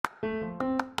Hello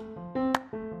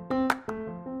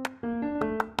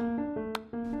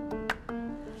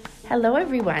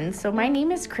everyone, so my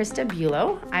name is Krista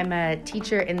Bulow. I'm a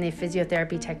teacher in the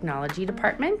Physiotherapy Technology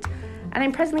department, and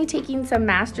I'm presently taking some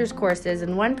master's courses,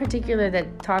 and one particular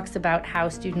that talks about how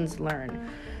students learn.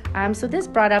 So this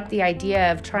brought up the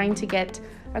idea of trying to get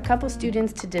a couple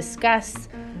students to discuss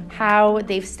how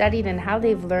they've studied and how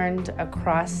they've learned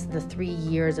across the 3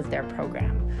 years of their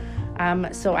program.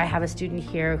 So I have a student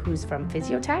here who's from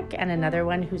Physiotech and another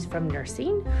one who's from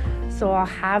nursing. So I'll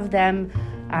have them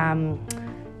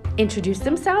introduce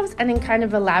themselves and then kind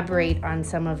of elaborate on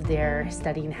some of their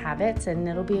studying habits, and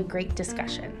it'll be a great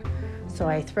discussion. So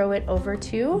I throw it over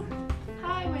to...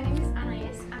 Hi, my name is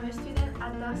Anaïs. I'm a student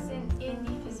at Dawson in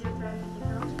the Physiotherapy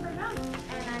Technology program,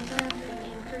 and I'm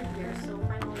currently in third year, so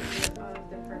final year of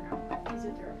the program,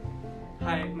 Physiotherapy.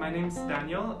 Hi, my name's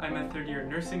Daniel. I'm a third year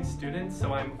nursing student,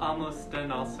 so I'm almost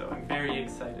done also. I'm very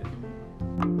excited.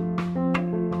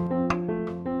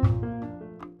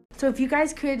 So if you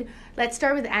guys could, let's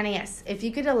start with Anaïs. If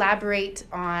you could elaborate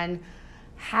on,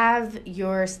 have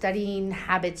your studying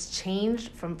habits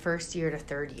changed from first year to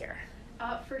third year?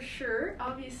 For sure.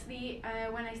 Obviously,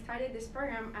 when I started this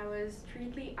program, I was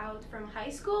strictly out from high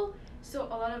school, so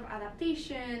a lot of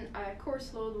adaptation,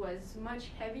 course load was much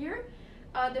heavier.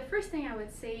 The first thing I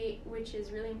would say, which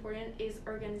is really important, is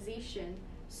organization.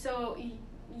 So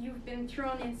you've been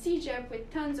thrown in CEGEP with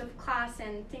tons of class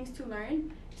and things to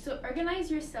learn. So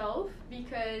organize yourself,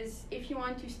 because if you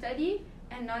want to study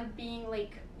and not being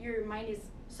like your mind is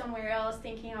somewhere else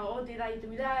thinking, oh, did I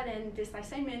do that and this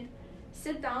assignment,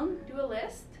 sit down, do a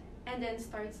list, and then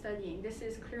start studying. This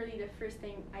is clearly the first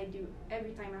thing I do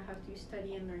every time I have to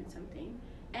study and learn something.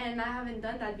 And I haven't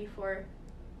done that before,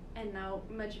 and now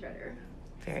much better.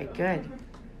 Very good.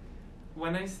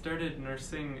 When I started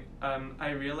nursing,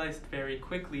 I realized very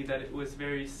quickly that it was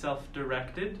very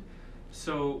self-directed.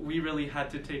 So we really had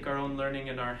to take our own learning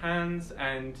in our hands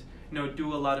and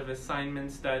do a lot of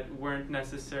assignments that weren't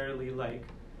necessarily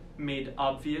made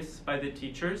obvious by the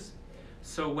teachers.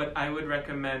 So what I would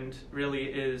recommend really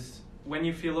is, when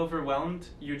you feel overwhelmed,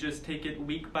 you just take it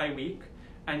week by week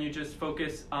and you just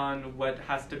focus on what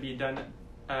has to be done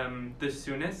the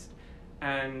soonest.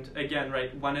 And again,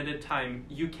 one at a time.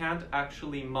 You can't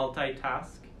actually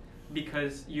multitask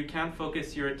because you can't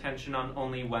focus your attention on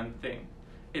only one thing.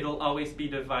 It'll always be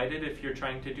divided if you're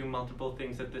trying to do multiple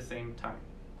things at the same time.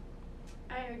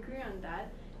 I agree on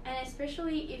that. And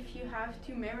especially if you have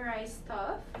to memorize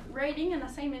stuff, writing an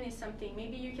assignment is something.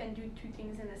 Maybe you can do two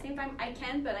things at the same time. I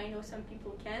can't, but I know some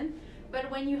people can.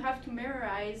 But when you have to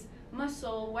memorize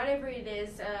muscle, whatever it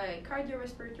is,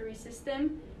 cardiorespiratory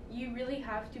system, you really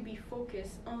have to be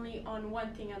focused only on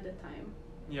one thing at a time.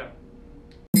 Yeah.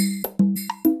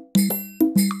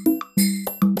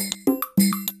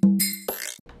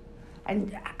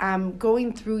 And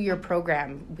going through your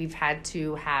program, we've had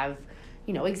to have,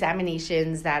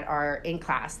 examinations that are in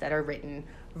class, that are written,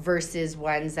 versus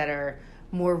ones that are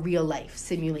more real life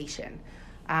simulation.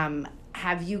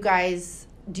 Do you guys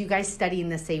study in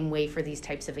the same way for these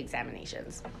types of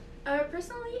examinations?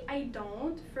 Personally, I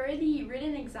don't. For the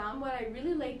written exam, what I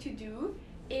really like to do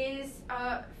is,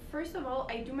 first of all,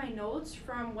 I do my notes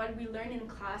from what we learn in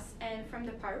class and from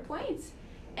the PowerPoints.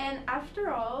 And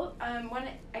after all, when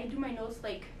I do my notes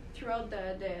throughout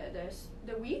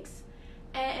the weeks,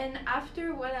 and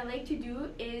after, what I like to do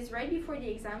is right before the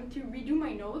exam to redo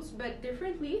my notes, but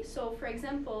differently. So for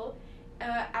example,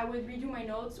 I would redo my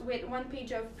notes with 1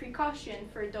 page of precaution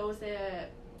for those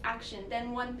action,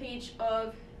 then 1 page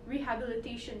of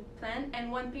rehabilitation plan,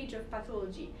 and 1 page of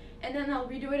pathology. And then I'll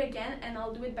redo it again, and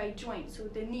I'll do it by joint, so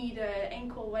the knee, the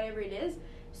ankle, whatever it is.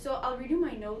 So I'll redo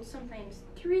my notes sometimes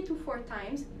 3 to 4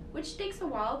 times, which takes a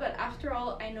while, but after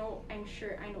all, I'm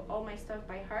sure I know all my stuff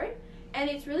by heart. And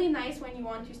it's really nice when you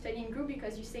want to study in group,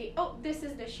 because you say, oh, this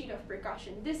is the sheet of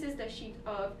precaution, this is the sheet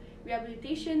of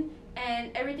rehabilitation,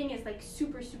 and everything is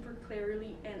super, super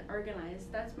clearly and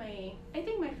organized. That's I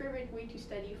think my favorite way to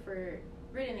study for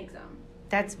written exam.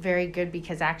 That's very good,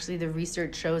 because actually the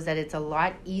research shows that it's a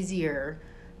lot easier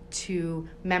to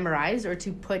memorize or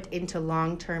to put into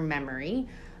long-term memory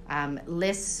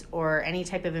lists or any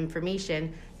type of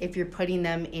information if you're putting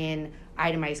them in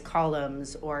itemized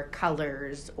columns or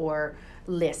colors or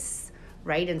lists,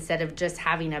 right? Instead of just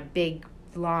having a big,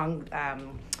 long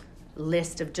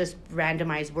list of just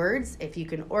randomized words, if you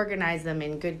can organize them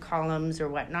in good columns or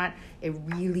whatnot, it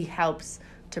really helps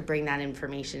to bring that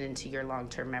information into your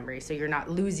long-term memory, so you're not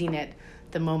losing it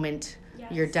the moment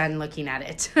you're done looking at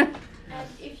it. And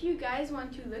if you guys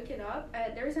want to look it up,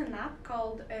 there's an app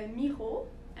called Miro,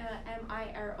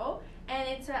 Miro, and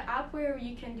it's an app where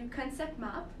you can do concept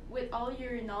map with all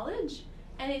your knowledge,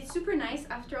 and it's super nice.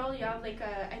 After all, you have like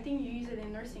I think you use it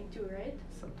in nursing too, right?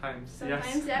 Sometimes,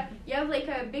 Sometimes, yes. yeah. You have like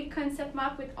a big concept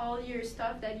map with all your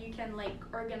stuff that you can like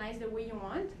organize the way you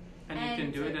want. And you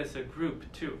can do it as a group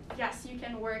too. Yes, you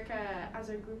can work as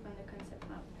a group on the concept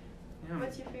map. Yeah.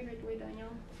 What's your favorite way, Daniel?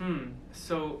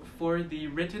 So for the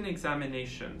written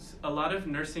examinations, a lot of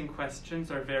nursing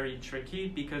questions are very tricky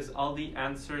because all the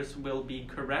answers will be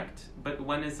correct, but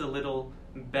one is a little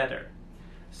better.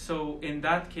 So in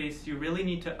that case, you really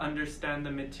need to understand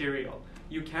the material.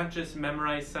 You can't just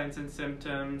memorize signs and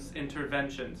symptoms,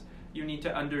 interventions. You need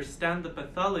to understand the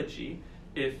pathology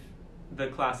if the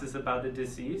class is about a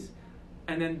disease,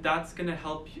 and then that's going to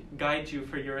help guide you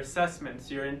for your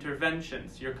assessments, your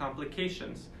interventions, your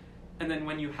complications. And then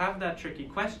when you have that tricky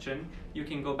question, you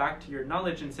can go back to your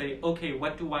knowledge and say, okay,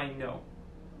 what do I know?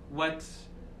 What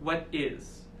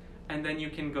is? And then you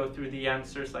can go through the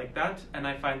answers like that, and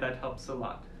I find that helps a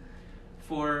lot.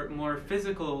 For more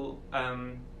physical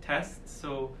tests,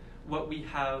 so what we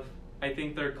have, I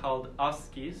think they're called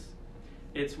OSCEs.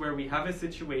 It's where we have a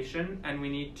situation and we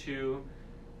need to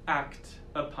act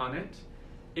upon it.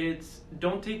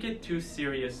 Don't take it too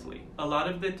seriously. A lot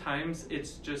of the times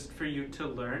it's just for you to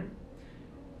learn.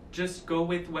 Just go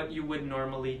with what you would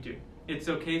normally do. It's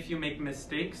okay if you make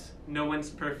mistakes. No one's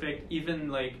perfect. Even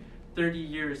like 30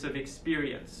 years of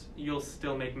experience, you'll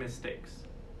still make mistakes.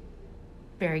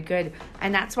 Very good.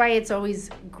 And that's why it's always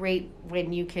great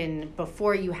when you can,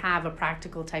 before you have a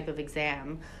practical type of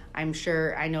exam, I'm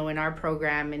sure, I know in our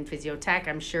program in Physiotech,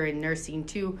 I'm sure in nursing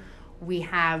too, we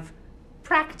have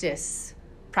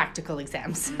practical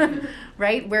exams,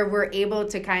 right? Where we're able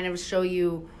to kind of show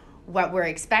you what we're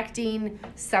expecting.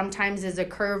 Sometimes there's a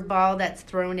curveball that's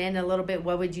thrown in a little bit.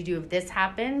 What would you do if this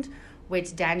happened?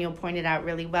 Which Daniel pointed out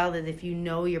really well, that if you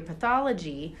know your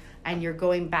pathology and you're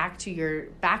going back to your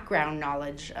background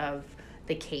knowledge of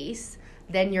the case,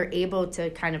 then you're able to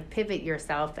kind of pivot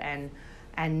yourself and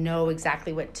know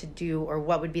exactly what to do or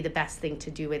what would be the best thing to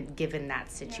do given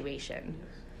that situation.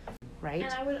 Yeah. Right?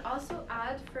 And I would also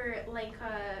add, for like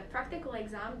a practical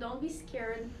exam, don't be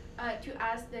scared to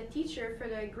ask the teacher for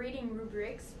the grading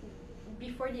rubrics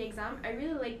before the exam. I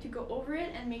really like to go over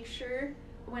it and make sure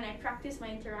when I practice my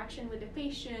interaction with the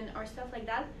patient or stuff like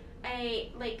that, I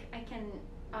can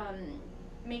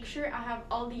make sure I have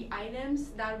all the items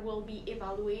that will be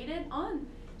evaluated on.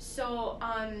 So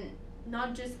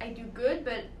not just I do good,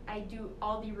 but I do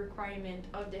all the requirement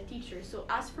of the teacher. So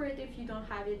ask for it if you don't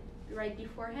have it right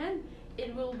beforehand.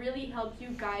 It will really help you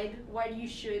guide what you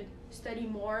should study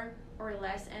more or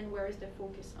less and where is the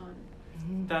focus on.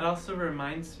 That also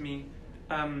reminds me,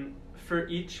 for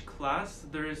each class,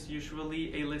 there is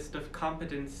usually a list of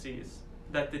competencies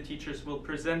that the teachers will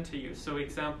present to you. So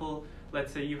example,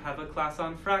 let's say you have a class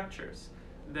on fractures.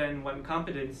 Then one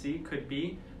competency could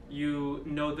be you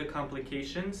know the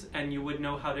complications and you would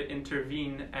know how to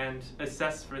intervene and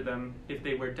assess for them if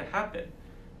they were to happen.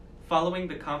 Following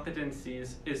the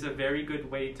competencies is a very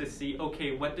good way to see,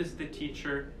 okay, what does the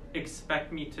teacher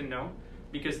expect me to know?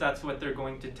 Because that's what they're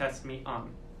going to test me on.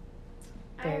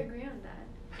 I agree on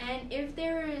that. And if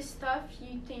there is stuff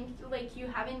you think like you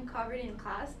haven't covered in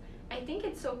class, I think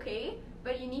it's okay,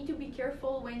 but you need to be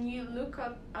careful when you look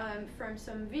up from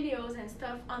some videos and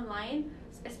stuff online,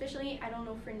 especially, I don't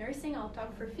know, for nursing, I'll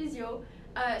talk for physio.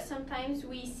 Sometimes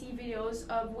we see videos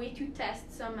of way to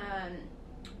test some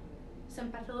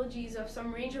pathologies of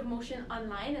some range of motion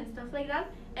online and stuff like that,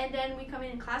 and then we come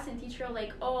in class and teacher are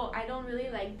like, oh, I don't really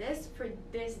like this for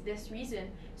this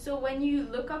reason. So when you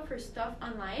look up for stuff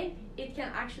online, it can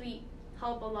actually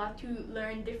help a lot to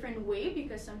learn different way,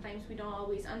 because sometimes we don't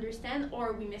always understand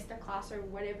or we missed a class or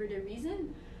whatever the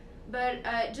reason. But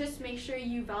just make sure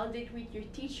you validate with your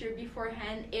teacher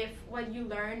beforehand if what you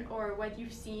learn or what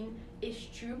you've seen is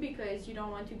true, because you don't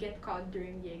want to get caught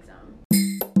during the exam.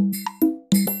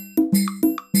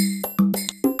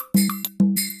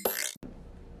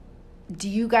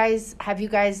 Have you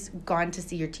guys gone to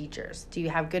see your teachers? Do you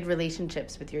have good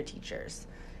relationships with your teachers?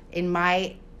 In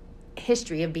my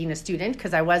history of being a student,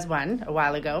 because I was one a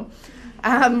while ago,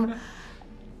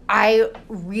 I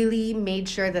really made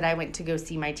sure that I went to go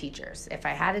see my teachers. If I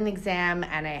had an exam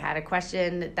and I had a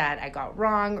question that I got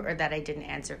wrong or that I didn't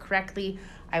answer correctly,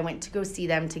 I went to go see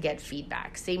them to get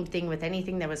feedback. Same thing with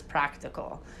anything that was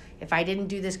practical. If I didn't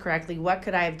do this correctly, what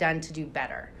could I have done to do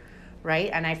better?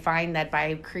 Right? And I find that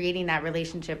by creating that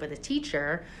relationship with a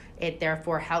teacher, it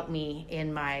therefore helped me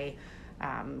in my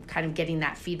kind of getting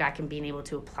that feedback and being able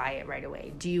to apply it right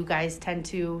away. Do you guys tend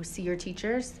to see your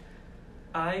teachers?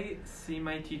 I see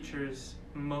my teachers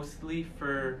mostly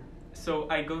for so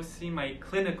I go see my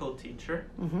clinical teacher,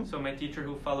 so my teacher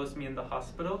who follows me in the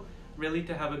hospital, really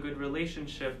to have a good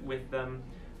relationship with them,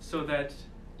 so that,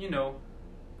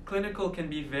 clinical can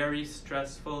be very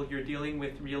stressful. You're dealing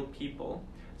with real people.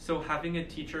 So having a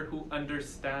teacher who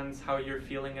understands how you're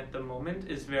feeling at the moment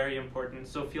is very important.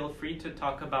 So feel free to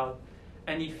talk about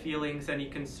any feelings, any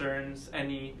concerns,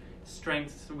 any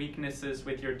strengths, weaknesses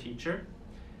with your teacher.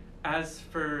 As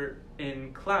for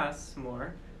in class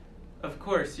more, of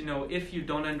course, if you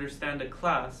don't understand a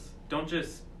class, don't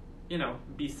just,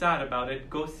 be sad about it.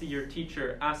 Go see your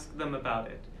teacher, ask them about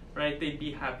it, right? They'd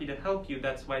be happy to help you.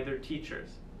 That's why they're teachers.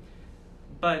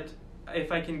 But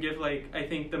if I can give, I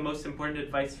think the most important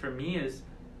advice for me is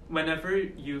whenever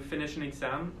you finish an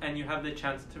exam and you have the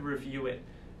chance to review it,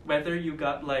 whether you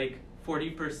got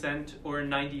 40% or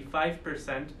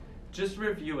 95%, just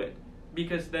review it,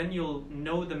 because then you'll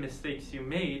know the mistakes you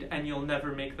made and you'll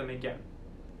never make them again.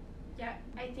 Yeah,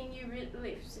 I think you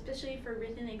really, especially for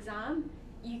written exam,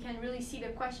 you can really see the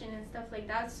question and stuff like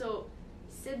that. So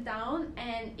sit down,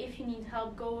 and if you need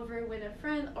help, go over with a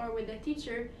friend or with a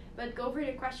teacher, but go over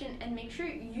the question and make sure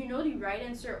you know the right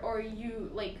answer, or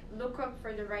you look up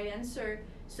for the right answer.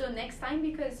 So next time,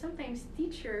 because sometimes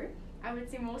teacher, I would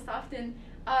say most often,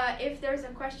 if there's a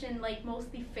question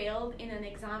mostly failed in an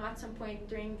exam at some point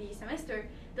during the semester,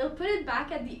 they'll put it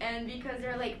back at the end because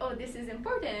they're oh, this is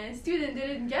important and student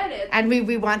didn't get it. And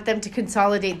we want them to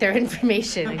consolidate their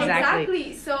information.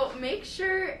 Exactly. So make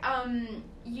sure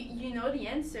you know the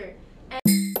answer.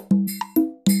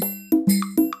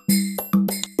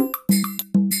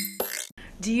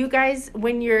 Do you guys,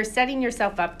 when you're setting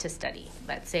yourself up to study,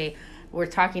 let's say we're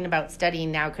talking about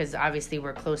studying now because obviously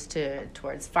we're close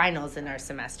towards finals in our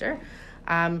semester,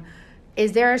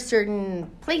 is there a certain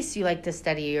place you like to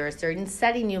study or a certain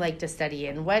setting you like to study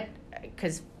in?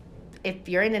 Because if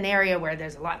you're in an area where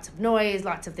there's lots of noise,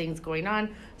 lots of things going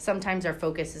on, sometimes our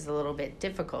focus is a little bit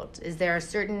difficult. Is there a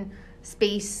certain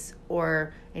space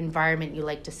or environment you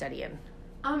like to study in?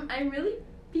 I'm really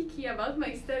picky about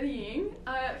my studying,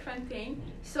 fun thing.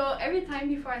 So every time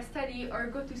before I study or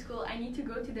go to school, I need to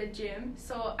go to the gym.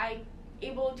 So I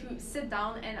able to sit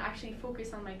down and actually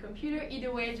focus on my computer.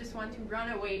 Either way, I just want to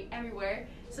run away everywhere.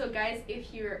 So guys,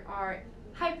 if you are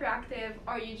hyperactive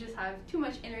or you just have too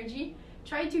much energy,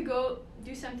 try to go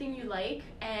do something you like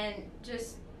and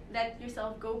just let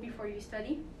yourself go before you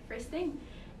study, first thing.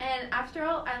 And after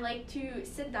all, I like to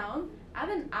sit down. I have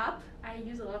an app, I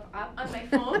use a lot of app on my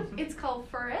phone. It's called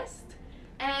Forest,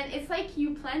 and it's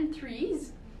you plant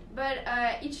trees, but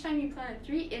each time you plant a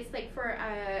tree, it's for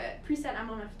a preset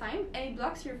amount of time, and it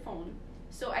blocks your phone.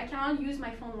 So I cannot use my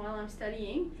phone while I'm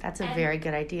studying. That's a very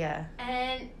good idea.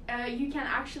 And you can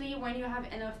actually, when you have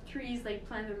enough trees,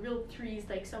 plant the real trees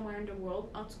somewhere in the world.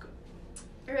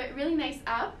 A really nice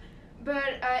app.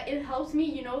 But it helps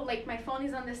me, my phone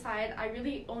is on the side. I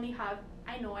really only have,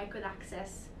 I know I could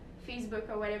access Facebook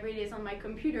or whatever it is on my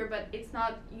computer, but it's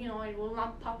not, it will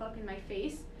not pop up in my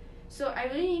face. So I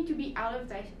really need to be out of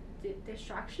that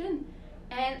distraction.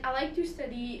 And I like to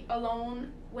study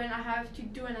alone when I have to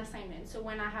do an assignment. So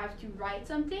when I have to write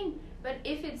something, but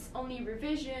if it's only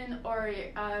revision or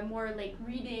more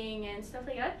reading and stuff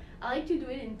like that, I like to do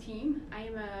it in team. I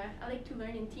like to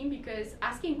learn in team because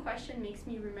asking question makes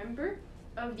me remember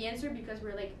of the answer, because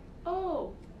we're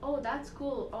oh, that's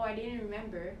cool. Oh, I didn't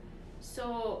remember.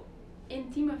 So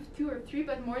in team of 2 or 3,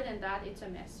 but more than that, it's a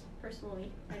mess,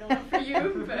 personally. I don't know for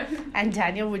you, but... And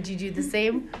Daniel, would you do the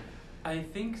same? I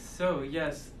think so,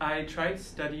 yes. I tried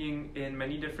studying in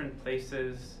many different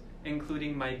places,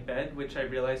 including my bed, which I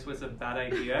realized was a bad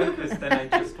idea because then I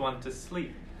just want to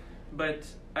sleep. But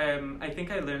I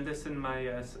think I learned this in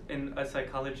in a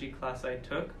psychology class I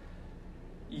took.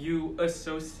 You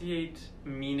associate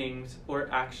meanings or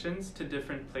actions to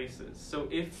different places. So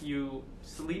if you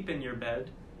sleep in your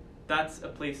bed, that's a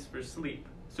place for sleep.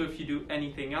 So if you do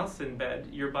anything else in bed,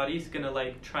 your body's gonna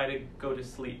try to go to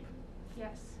sleep.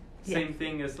 Yes. Same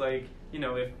thing as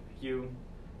if you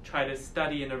try to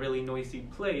study in a really noisy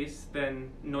place,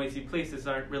 then noisy places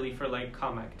aren't really for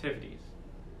calm activities,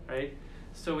 right?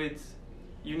 So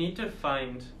you need to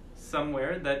find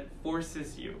somewhere that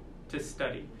forces you to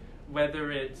study,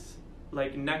 whether it's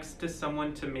next to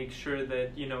someone to make sure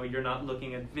that you're not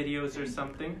looking at videos or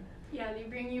something. Yeah, they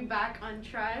bring you back on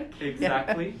track.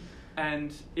 Exactly.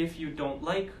 And if you don't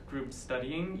like group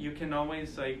studying, you can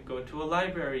always go to a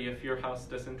library if your house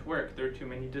doesn't work. There are too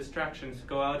many distractions.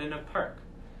 Go out in a park.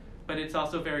 But it's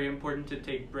also very important to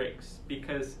take breaks,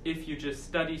 because if you just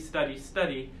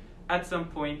study, at some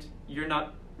point you're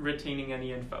not retaining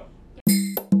any info.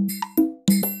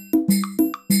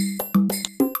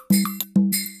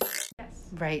 Yes.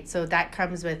 Right. So that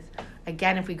comes with,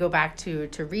 again, if we go back to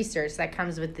research, that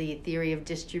comes with the theory of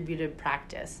distributed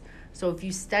practice. So if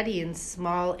you study in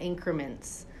small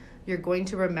increments, you're going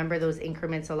to remember those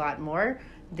increments a lot more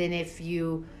than if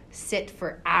you sit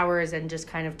for hours and just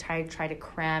kind of try to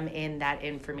cram in that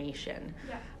information.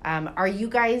 Yeah. Are you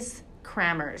guys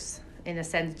crammers in a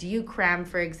sense? Do you cram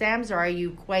for exams, or are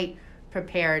you quite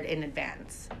prepared in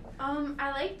advance?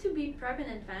 I like to be prep in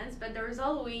advance, but there's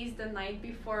always the night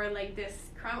before, like this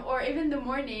cram, or even the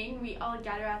morning. We all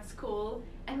gather at school,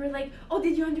 and we're like, "Oh,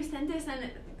 did you understand this?"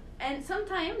 And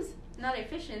sometimes not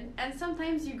efficient, and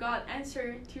sometimes you got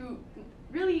answer to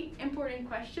really important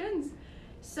questions.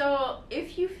 So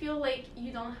if you feel like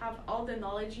you don't have all the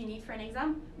knowledge you need for an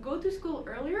exam, go to school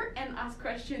earlier and ask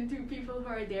questions to people who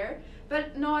are there.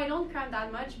 But no, I don't cram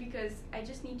that much because I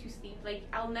just need to sleep. Like,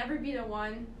 I'll never be the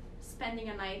one spending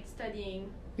a night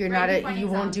studying. You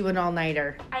won't do an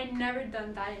all-nighter. I never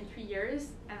done that in 3 years,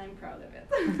 and I'm proud of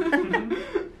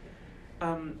it.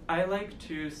 I like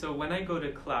to, so when I go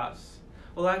to class,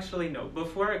 well, actually, no.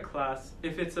 Before a class,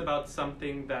 if it's about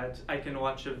something that I can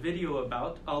watch a video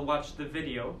about, I'll watch the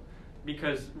video,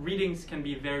 because readings can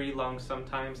be very long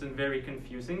sometimes and very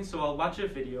confusing. So I'll watch a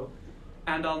video,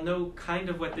 and I'll know kind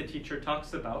of what the teacher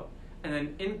talks about. And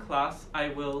then in class, I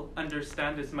will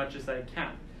understand as much as I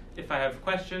can. If I have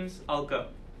questions, I'll go.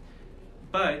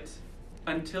 But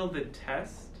until the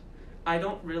test, I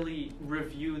don't really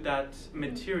review that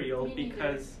material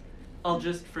because I'll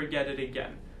just forget it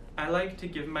again. I like to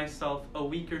give myself a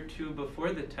week or two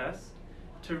before the test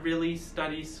to really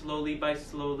study slowly by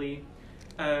slowly.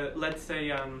 Let's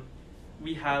say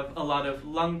we have a lot of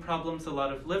lung problems, a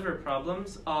lot of liver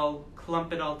problems. I'll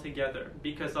clump it all together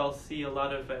because I'll see a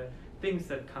lot of things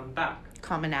that come back.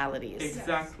 Commonalities.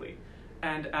 Exactly. Yes.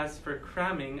 And as for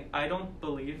cramming, I don't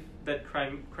believe that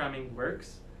cramming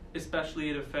works,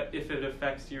 especially if it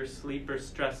affects your sleep or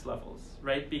stress levels,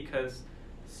 right? Because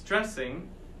stressing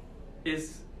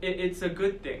it's a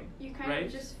good thing, you kind right?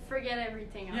 of just forget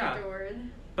everything afterward.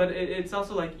 But it's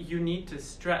also like you need to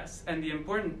stress, and the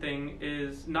important thing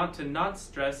is not to not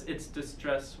stress, it's to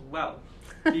stress well,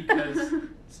 because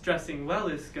stressing well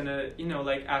is gonna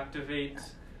like activate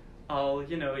all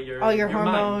your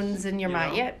hormones mind, in your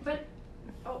mind. Yeah. But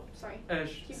sorry.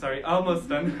 Sorry, almost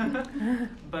done.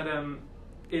 But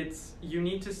you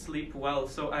need to sleep well.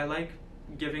 So I like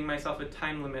giving myself a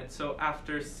time limit. So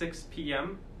after 6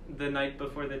 p.m. the night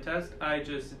before the test, I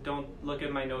just don't look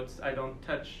at my notes. I don't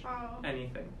touch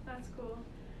anything. That's cool.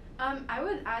 I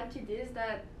would add to this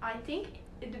that I think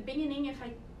at the beginning, if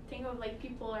I think of like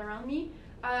people around me,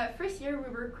 first year we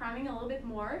were cramming a little bit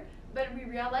more, but we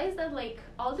realized that like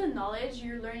all the knowledge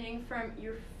you're learning from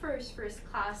your first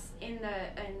class in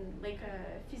like a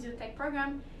physiotech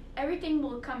program, everything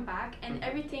will come back, and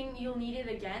everything you'll need it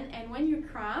again. And when you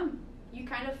cram, you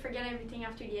kind of forget everything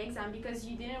after the exam because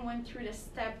you didn't went through the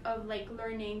step of like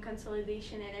learning,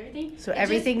 consolidation, and everything. So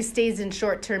everything stays in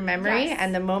short-term memory, yes.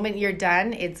 And the moment you're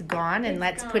done, it's gone, and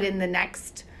let's put in the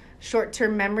next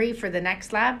short-term memory for the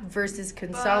next lab versus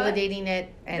consolidating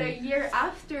it. And the year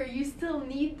after, you still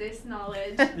need this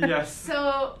knowledge. Yes.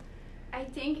 So I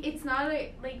think it's not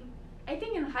I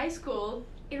think in high school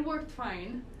it worked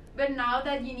fine, but now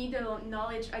that you need the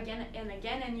knowledge again and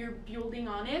again and you're building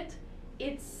on it,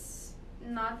 it's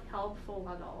not helpful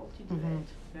at all to do it.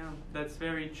 Yeah, that's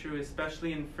very true,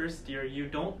 especially in first year. You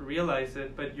don't realize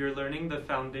it, but you're learning the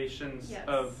foundations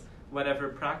of whatever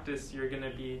practice you're going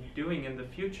to be doing in the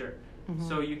future.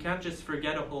 So you can't just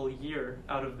forget a whole year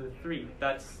out of the 3.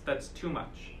 That's too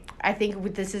much. I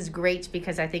think this is great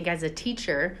because I think as a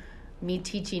teacher, me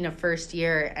teaching a first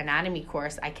year anatomy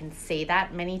course, I can say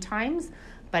that many times,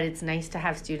 but it's nice to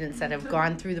have students that have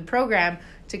gone through the program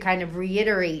to kind of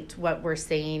reiterate what we're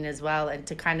saying as well, and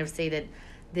to kind of say that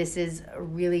this is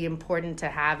really important to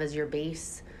have as your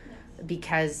base,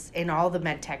 because in all the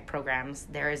med tech programs,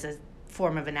 there is a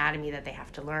form of anatomy that they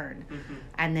have to learn.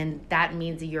 And then that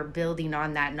means that you're building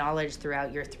on that knowledge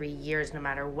throughout your 3 years, no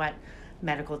matter what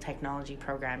medical technology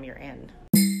program you're in.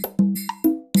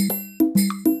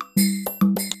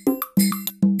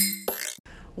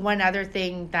 One other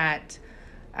thing that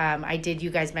you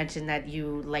guys mentioned that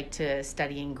you like to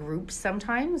study in groups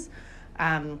sometimes.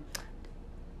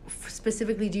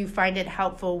 Specifically, do you find it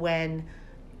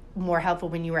more helpful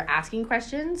when you were asking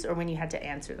questions or when you had to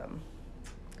answer them?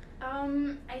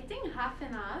 I think half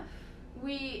and half.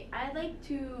 I like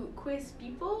to quiz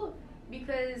people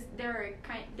because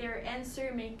their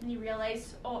answer make me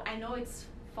realize, I know it's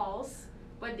false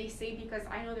what they say because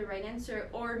I know the right answer,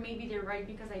 or maybe they're right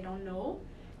because I don't know.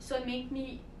 So it make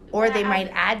me. Or they might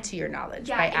add to your knowledge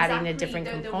by adding a different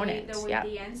component. The way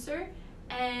they answer.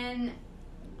 And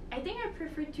I think I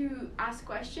prefer to ask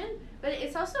questions, but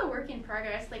it's also a work in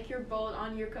progress. Like you're both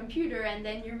on your computer and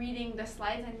then you're reading the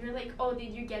slides and you're like, oh,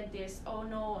 did you get this? Oh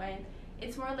no, and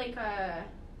it's more like a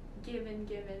given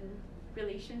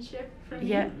relationship for me,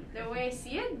 the way I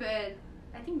see it. But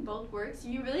I think both works.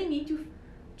 You really need to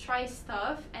try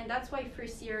stuff, and that's why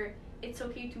first year it's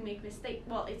okay to make mistakes.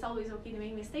 Well, it's always okay to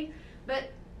make mistakes,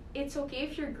 but it's okay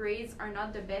if your grades are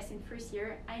not the best in first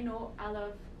year. I know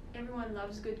everyone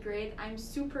loves good grade. I'm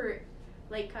super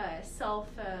like high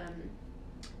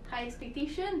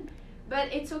expectation, but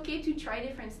it's okay to try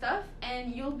different stuff,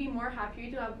 and you'll be more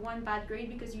happier to have one bad grade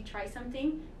because you try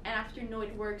something and after know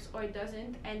it works or it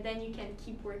doesn't, and then you can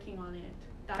keep working on it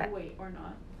that way or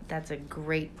not. That's a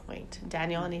great point.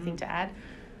 Daniel, anything to add?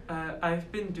 I've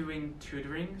been doing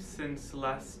tutoring since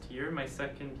last year, my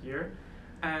second year,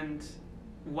 and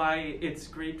why it's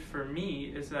great for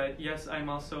me is that, yes, I'm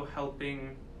also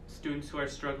helping students who are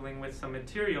struggling with some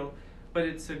material, but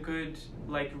it's a good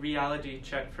reality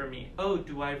check for me. Oh,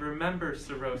 do I remember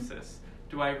cirrhosis?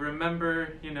 Do I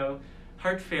remember,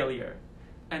 heart failure?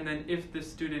 And then if the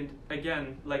student,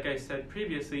 again, like I said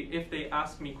previously, if they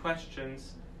ask me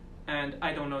questions and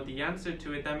I don't know the answer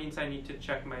to it, that means I need to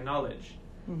check my knowledge.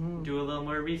 Mm-hmm. Do a little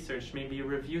more research, maybe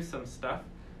review some stuff,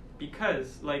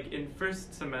 because in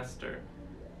first semester,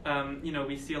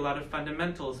 we see a lot of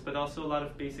fundamentals, but also a lot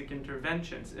of basic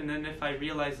interventions. And then if I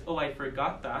realize, oh, I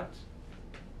forgot that,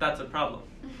 that's a problem,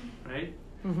 right?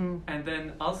 Mm-hmm. And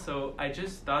then also, I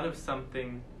just thought of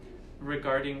something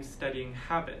regarding studying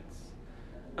habits,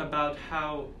 about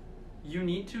how you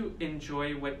need to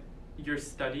enjoy what you're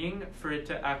studying for it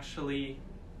to actually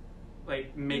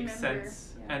make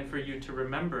sense and for you to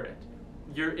remember it.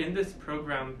 You're in this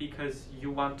program because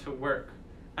you want to work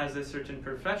as a certain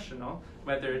professional,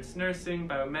 whether it's nursing,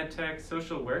 biomed tech,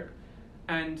 social work.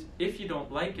 And if you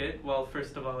don't like it, well,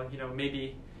 first of all,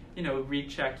 maybe,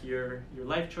 recheck your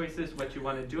life choices, what you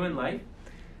want to do in life.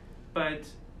 But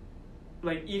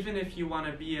even if you want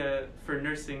to be for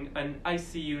nursing, an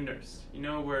ICU nurse,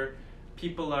 where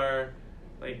people are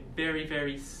very,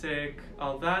 very sick,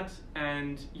 all that,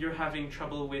 and you're having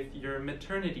trouble with your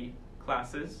maternity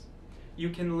classes, you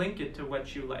can link it to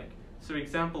what you like. So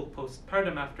example,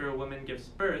 postpartum, after a woman gives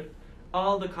birth,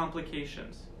 all the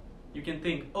complications. You can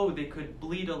think, oh, they could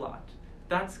bleed a lot.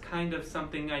 That's kind of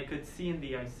something I could see in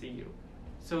the ICU.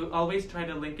 So always try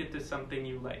to link it to something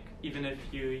you like, even if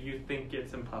you think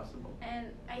it's impossible. And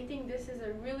I think this is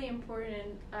a really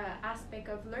important aspect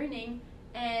of learning,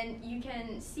 and you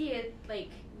can see it,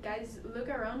 guys, look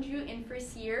around you in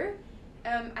first year.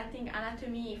 I think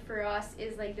anatomy for us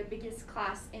is the biggest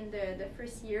class in the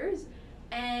first years.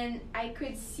 And I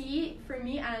could see, for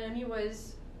me, anatomy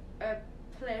was a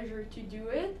pleasure to do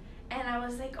it. And I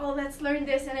was like, oh, let's learn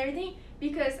this and everything,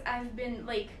 because I've been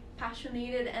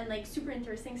passionate and super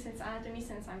interesting since anatomy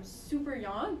since I'm super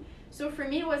young. So for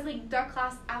me, it was the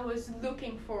class I was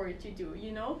looking forward to do,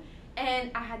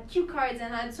 And I had cue cards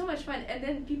and I had so much fun. And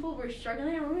then people were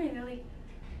struggling around me and they're like,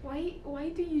 why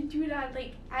do you do that?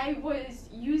 I was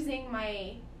using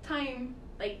my time,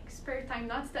 spare time,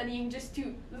 not studying, just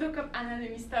to look up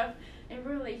anatomy stuff. And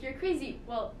we were like, you're crazy.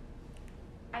 Well,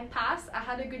 I passed, I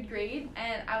had a good grade,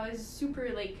 and I was super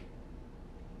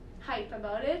hype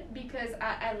about it because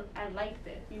I liked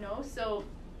it, So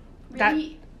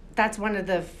really, that's one of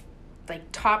the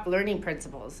top learning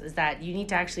principles, is that you need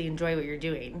to actually enjoy what you're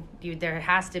doing. There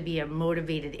has to be a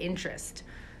motivated interest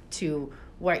to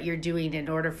what you're doing in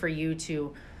order for you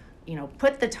to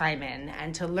put the time in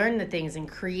and to learn the things and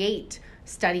create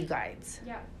study guides.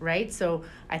 Yeah. Right? So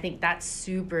I think that's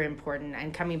super important.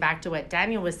 And coming back to what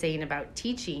Daniel was saying about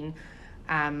teaching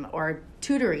or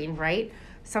tutoring, right?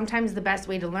 Sometimes the best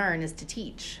way to learn is to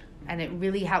teach. And it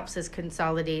really helps us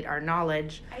consolidate our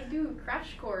knowledge. I do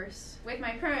crash course with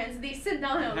my parents. They sit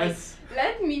down and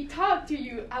let me talk to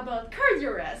you about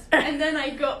cardio rest. And then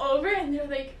I go over and they're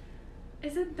like,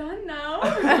 is it done now?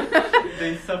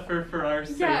 They suffer for our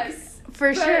sake. Yes,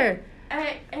 for sure.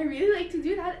 I really like to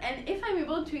do that, and if I'm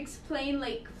able to explain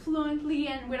fluently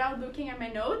and without looking at my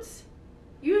notes,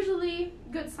 usually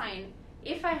good sign.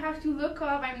 If I have to look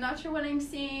up, I'm not sure what I'm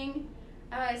saying,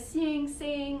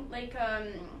 saying,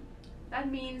 that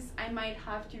means I might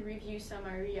have to review some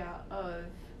area of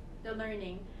the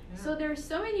learning. Yeah. So there's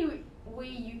so many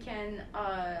ways you can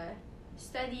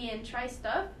study and try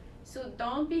stuff. So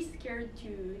don't be scared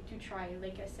to try,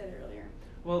 like I said earlier.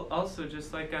 Well, also,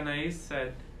 just like Anaïs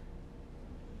said,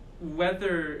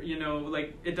 whether,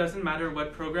 it doesn't matter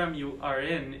what program you are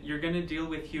in, you're going to deal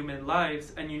with human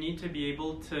lives, and you need to be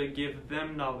able to give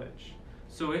them knowledge.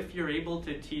 So if you're able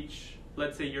to teach,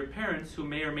 let's say, your parents who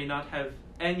may or may not have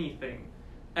anything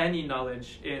any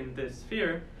knowledge in this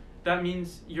sphere, that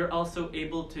means you're also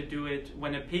able to do it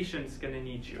when a patient's going to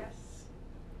need you.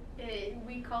 Yes.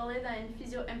 We call it an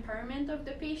physio empowerment of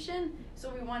the patient.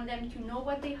 So we want them to know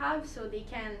what they have so they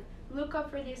can look up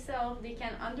for themselves, they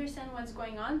can understand what's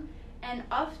going on. And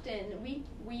often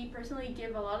we personally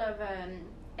give a lot of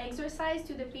exercise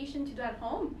to the patient to do at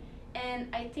home.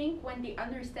 And I think when they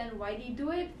understand why they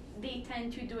do it, they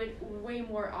tend to do it way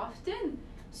more often.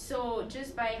 So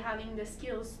just by having the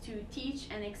skills to teach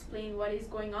and explain what is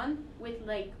going on with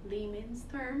like layman's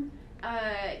term,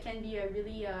 can be a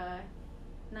really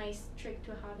nice trick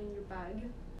to have in your bag.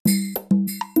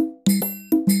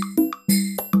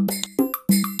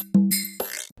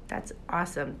 That's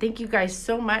awesome. Thank you guys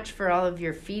so much for all of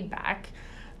your feedback.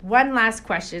 One last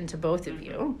question to both of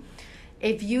you.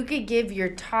 If you could give your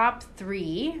top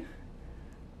 3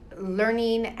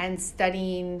 learning and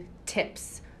studying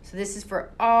tips, so this is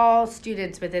for all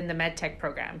students within the MedTech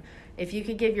program. If you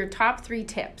could give your top 3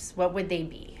 tips, what would they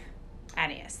be?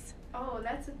 Anias. Oh,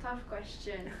 that's a tough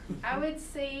question. I would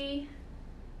say,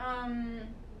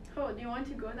 do you want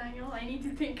to go, Daniel? I need to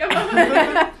think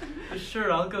about it.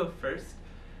 Sure, I'll go first.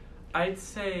 I'd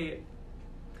say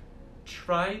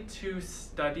try to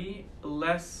study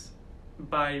less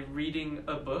by reading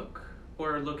a book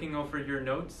or looking over your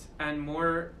notes, and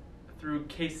more through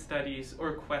case studies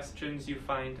or questions you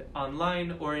find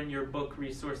online or in your book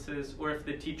resources, or if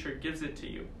the teacher gives it to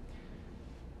you.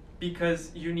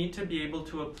 Because you need to be able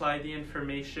to apply the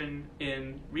information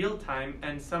in real time,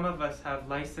 and some of us have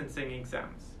licensing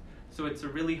exams. So it's a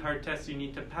really hard test you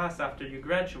need to pass after you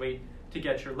graduate to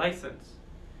get your license.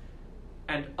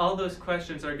 And all those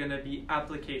questions are going to be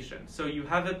application. So you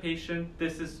have a patient,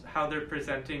 this is how they're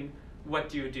presenting, what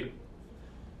do?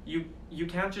 You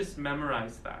can't just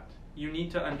memorize that. You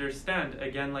need to understand,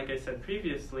 again, like I said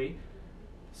previously,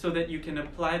 so that you can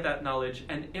apply that knowledge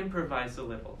and improvise a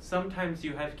little. Sometimes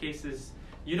you have cases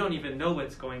you don't even know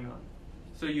what's going on.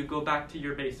 So you go back to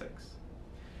your basics.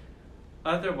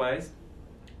 Otherwise,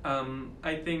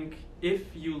 I think if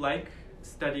you like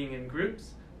studying in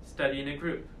groups, study in a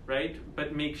group, right?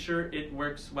 But make sure it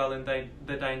works well and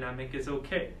the dynamic is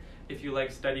okay. If you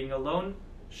like studying alone,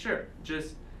 sure.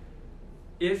 Just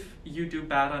if you do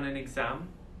bad on an exam,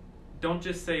 don't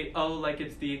just say, oh, like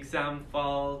it's the exam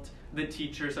fault, the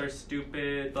teachers are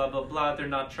stupid, blah, blah, blah, they're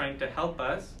not trying to help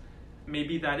us.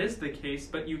 Maybe that is the case,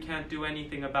 but you can't do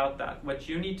anything about that. What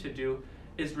you need to do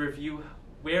is review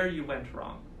where you went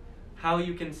wrong, how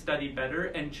you can study better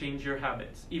and change your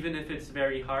habits. Even if it's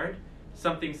very hard,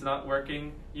 something's not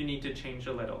working, you need to change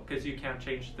a little because you can't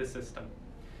change the system.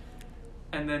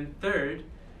 And then third,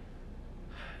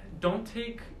 don't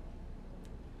take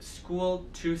school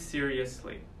too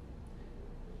seriously.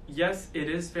 Yes, it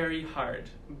is very hard,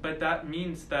 but that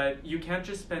means that you can't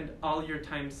just spend all your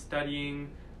time studying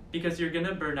because you're going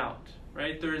to burn out,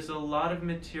 right? There is a lot of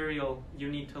material you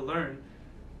need to learn,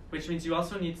 which means you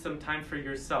also need some time for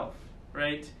yourself,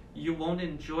 right? You won't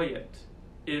enjoy it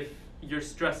if you're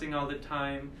stressing all the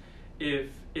time, if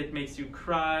it makes you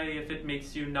cry, if it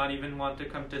makes you not even want to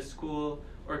come to school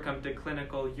or come to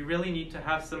clinical. You really need to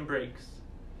have some breaks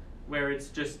where it's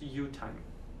just you time.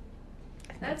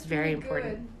 That's very really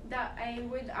important. Good. That I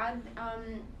would add,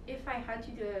 if I had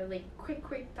to do a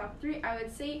quick top 3, I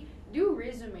would say do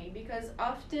resume, because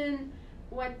often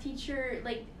what teacher,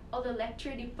 like all the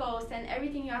lecture they post and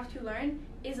everything you have to learn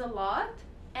is a lot.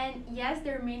 And yes,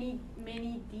 there are many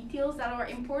details that are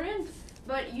important,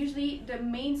 but usually the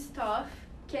main stuff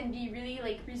can be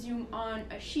really resumed on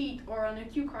a sheet or on a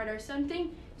cue card or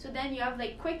something. So then you have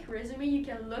quick resume, you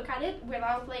can look at it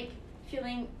without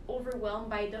feeling overwhelmed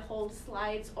by the whole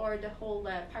slides or the whole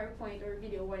PowerPoint or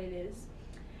video, what it is.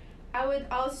 I would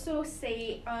also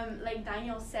say, like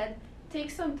Daniel said,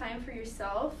 take some time for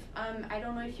yourself. I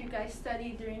don't know if you guys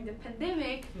studied during the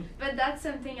pandemic, but that's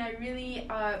something I really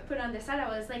put on the side. I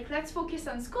was like, let's focus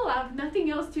on school. I have nothing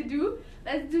else to do.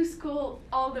 Let's do school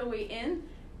all the way in.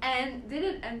 And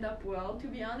didn't end up well, to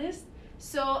be honest.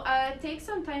 So take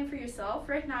some time for yourself.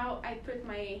 Right now, I put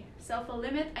myself a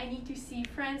limit. I need to see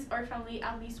friends or family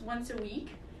at least once a week.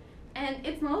 And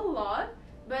it's not a lot,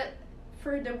 but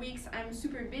for the weeks I'm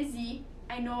super busy,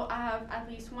 I know I have at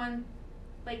least one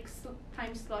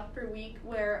time slot per week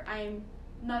where I'm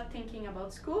not thinking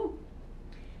about school.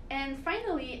 And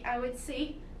finally, I would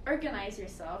say organize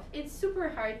yourself. It's super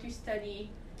hard to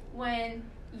study when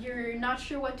you're not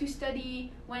sure what to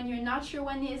study, when you're not sure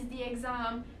when is the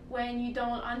exam, when you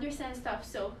don't understand stuff.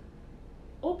 So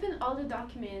open all the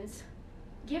documents,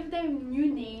 give them new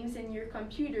names in your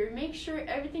computer, make sure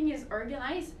everything is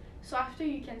organized, so after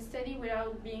you can study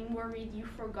without being worried you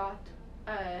forgot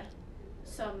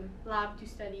some lab to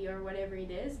study or whatever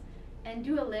it is, and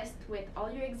do a list with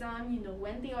all your exams, you know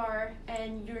when they are,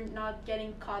 and you're not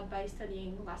getting caught by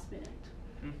studying last minute.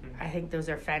 I think those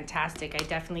are fantastic. I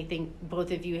definitely think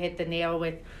both of you hit the nail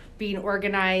with being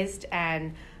organized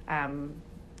and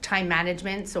time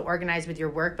management. So organized with your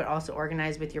work, but also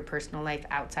organized with your personal life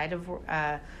outside of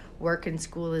work and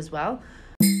school as well.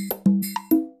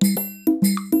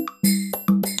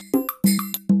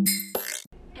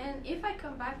 And if I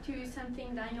come back to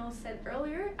something Daniel said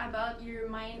earlier about your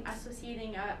mind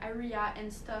associating a area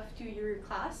and stuff to your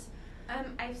class,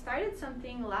 I started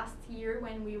something last year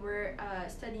when we were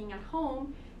studying at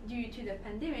home due to the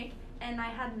pandemic, and I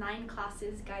had 9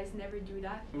 classes. Guys, never do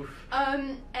that.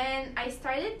 And I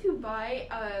started to buy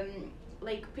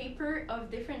like paper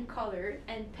of different color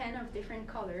and pen of different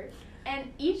color, and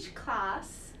each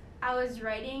class I was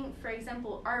writing, for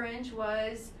example, orange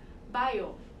was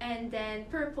bio, and then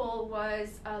purple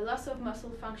was loss of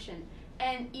muscle function,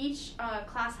 and each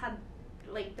class had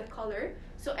like the color.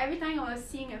 So every time I was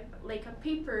seeing a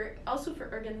paper, also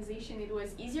for organization it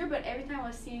was easier, but every time I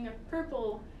was seeing a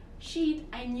purple sheet,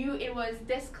 I knew it was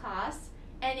this class,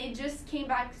 and it just came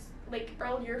back like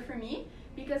earlier for me,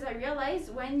 because I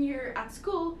realized when you're at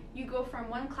school, you go from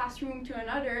one classroom to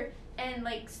another, and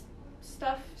like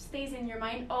stuff stays in your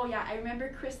mind. Oh yeah, I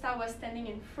remember Krista was standing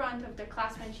in front of the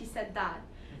class when she said that.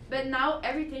 But now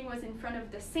everything was in front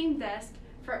of the same desk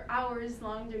for hours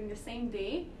long during the same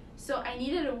day. So I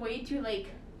needed a way to like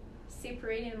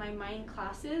separate in my mind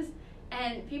classes,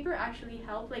 and paper actually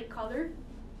helped, like color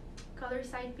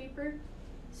side paper.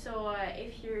 So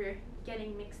if you're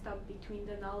getting mixed up between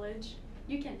the knowledge,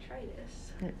 you can try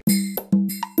this.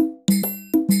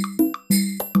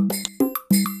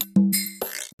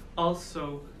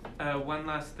 Also, one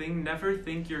last thing, never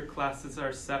think your classes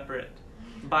are separate.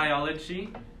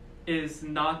 Biology is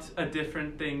not a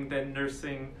different thing than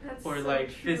nursing. That's or so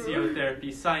like true.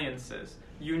 Physiotherapy sciences.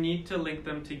 You need to link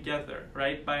them together,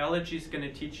 right? Biology is going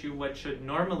to teach you what should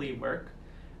normally work,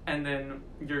 and then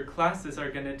your classes are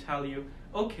going to tell you,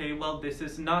 okay, well, this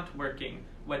is not working.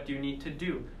 What do you need to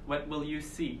do? What will you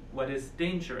see? What is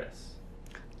dangerous?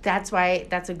 That's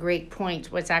a great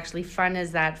point. What's actually fun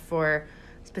is that for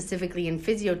specifically in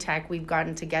physiotech, we've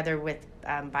gotten together with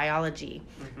biology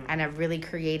and have really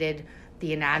created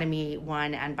the anatomy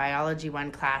one and biology one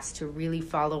class to really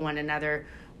follow one another.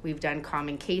 We've done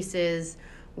common cases,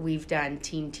 we've done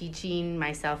team teaching,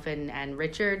 myself and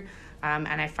Richard, and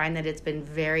I find that it's been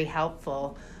very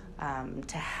helpful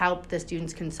to help the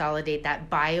students consolidate that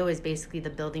bio is basically the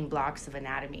building blocks of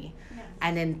anatomy. Yes.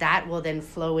 And then that will then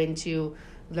flow into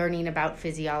learning about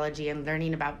physiology and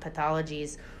learning about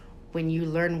pathologies when you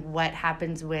learn what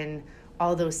happens when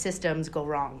all those systems go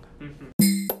wrong.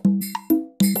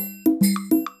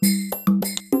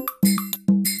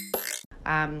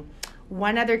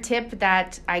 One other tip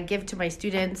that I give to my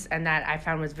students and that I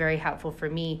found was very helpful for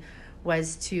me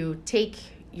was to take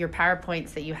your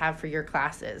PowerPoints that you have for your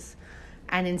classes,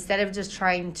 and instead of just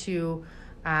trying to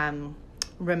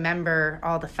remember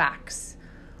all the facts,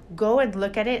 go and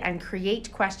look at it and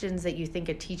create questions that you think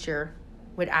a teacher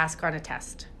would ask on a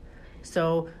test.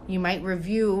 So you might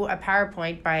review a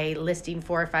PowerPoint by listing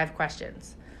 4 or 5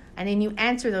 questions, and then you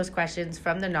answer those questions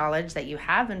from the knowledge that you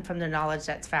have and from the knowledge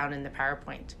that's found in the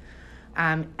PowerPoint.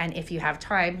 And if you have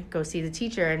time, go see the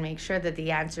teacher and make sure that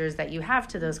the answers that you have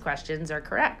to those questions are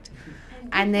correct.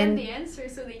 And then the answer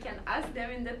so they can ask them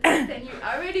in the test, and you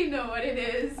already know what it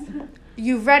is.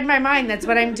 You've read my mind. That's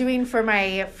what I'm doing for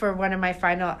one of my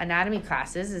final anatomy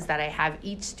classes, is that I have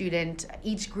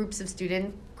each groups of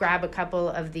students grab a couple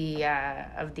of the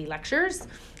lectures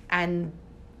and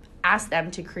ask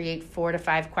them to create 4 to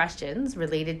 5 questions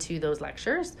related to those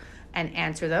lectures and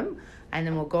answer them. And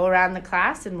then we'll go around the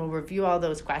class and we'll review all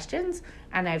those questions.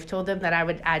 And I've told them that I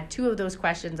would add 2 of those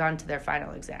questions onto their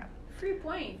final exam. 3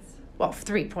 points. Well,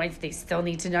 3 points, they still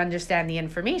need to understand the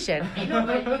information. I know,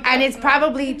 but And it's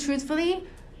probably, truthfully,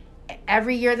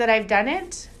 every year that I've done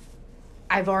it,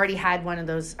 I've already had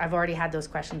those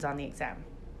questions on the exam.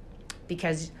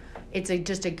 Because it's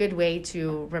just a good way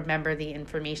to remember the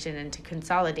information and to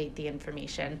consolidate the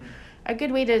information. A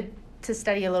good way to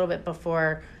study a little bit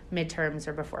before midterms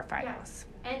or before finals.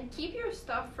 Yeah. And keep your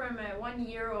stuff from 1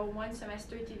 year or 1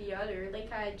 semester to the other.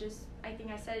 Like I think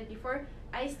I said it before,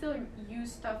 I still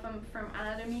use stuff from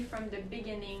anatomy from the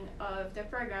beginning of the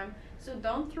program. So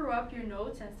don't throw up your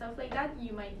notes and stuff like that.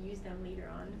 You might use them later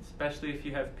on. Especially if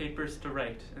you have papers to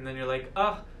write. And then you're like,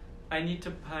 I need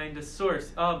to find a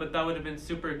source. But that would have been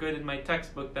super good in my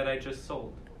textbook that I just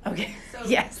sold. Okay. So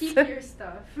yes. keep your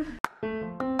stuff.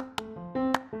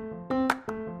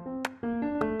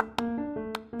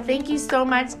 thank you so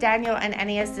much, Daniel and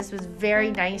Ennius. This was very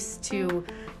nice to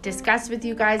discuss with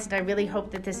you guys, and I really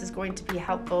hope that this is going to be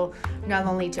helpful not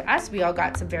only to us, we all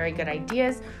got some very good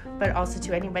ideas, but also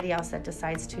to anybody else that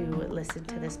decides to listen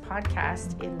to this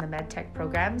podcast in the MedTech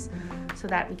programs, so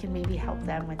that we can maybe help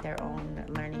them with their own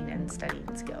learning and studying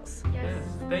skills. Yes.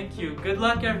 Thank you. Good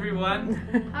luck, everyone.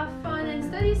 Have fun and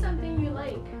study something you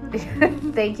like.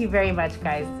 Thank you very much,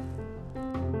 guys.